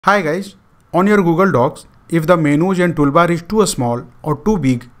Hi guys, on your Google Docs, if the menus and toolbar is too small or too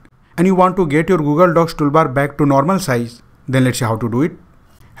big and you want to get your Google Docs toolbar back to normal size, then let's see how to do it.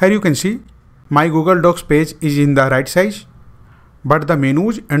 Here you can see my Google Docs page is in the right size, but the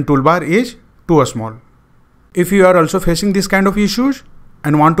menus and toolbar is too small. If you are also facing this kind of issues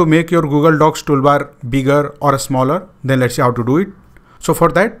and want to make your Google Docs toolbar bigger or smaller, then let's see how to do it. So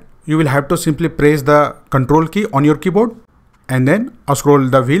for that, you will have to simply press the Control key on your keyboard and then scroll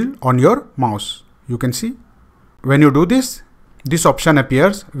the wheel on your mouse. You can see when you do this, this option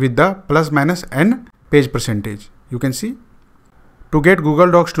appears with the plus, minus and page percentage. You can see to get Google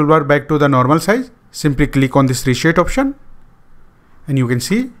Docs toolbar back to the normal size, simply click on this reset option and you can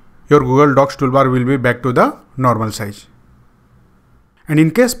see your Google Docs toolbar will be back to the normal size. And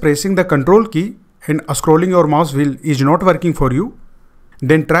in case pressing the Control key and scrolling your mouse wheel is not working for you,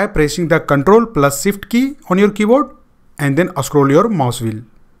 then try pressing the Control plus Shift key on your keyboard and then scroll your mouse wheel.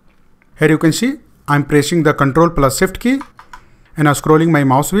 Here you can see I'm pressing the Control plus Shift key and scrolling my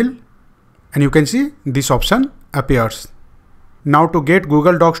mouse wheel, and you can see this option appears. Now to get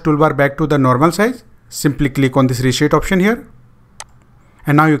Google Docs toolbar back to the normal size, simply click on this reset option here.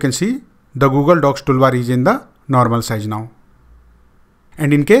 And now you can see the Google Docs toolbar is in the normal size now.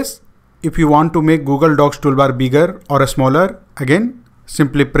 And in case if you want to make Google Docs toolbar bigger or smaller, again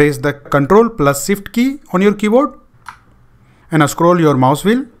simply press the Control plus Shift key on your keyboard and scroll your mouse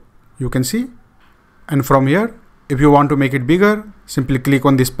wheel. You can see, and from here if you want to make it bigger, simply click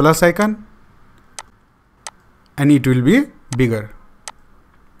on this plus icon and it will be bigger.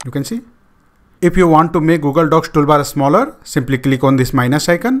 You can see. If you want to make Google Docs toolbar smaller, simply click on this minus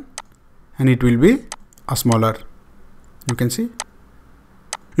icon and it will be smaller. You can see.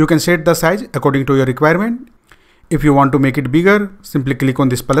 You can set the size according to your requirement. If you want to make it bigger, simply click on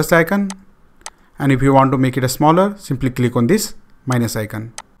this plus icon. And if you want to make it smaller, simply click on this minus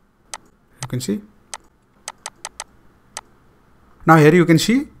icon. You can see. Now here you can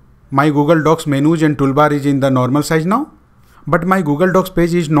see my Google Docs menus and toolbar is in the normal size now. But my Google Docs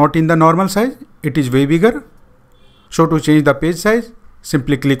page is not in the normal size. It is way bigger. So to change the page size,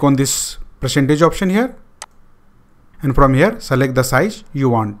 simply click on this percentage option here. And from here, select the size you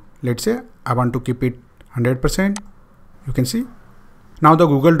want. Let's say I want to keep it 100%. You can see. Now the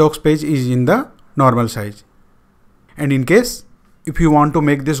Google Docs page is in the normal size. And in case if you want to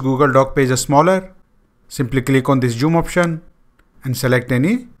make this Google Doc page smaller, simply click on this zoom option and select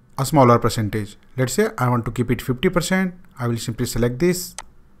any smaller percentage. Let's say I want to keep it 50%. I will simply select this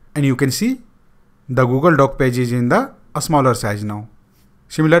and you can see the Google Doc page is in the smaller size now.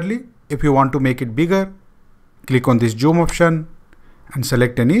 Similarly, if you want to make it bigger, click on this zoom option and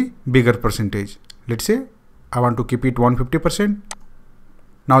select any bigger percentage. Let's say I want to keep it 150%.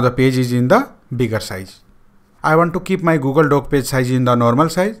 Now the page is in the bigger size. I want to keep my Google Doc page size in the normal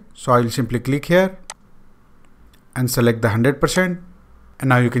size. So I will simply click here and select the 100%. And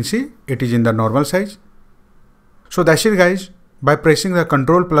now you can see it is in the normal size. So that's it guys. By pressing the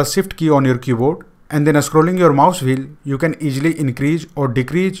Control plus Shift key on your keyboard and then scrolling your mouse wheel, you can easily increase or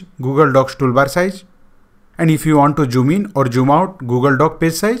decrease Google Docs toolbar size. And if you want to zoom in or zoom out Google Doc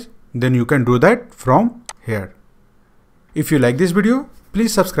page size, then you can do that from here. If you like this video,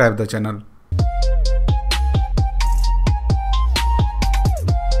 please subscribe the channel.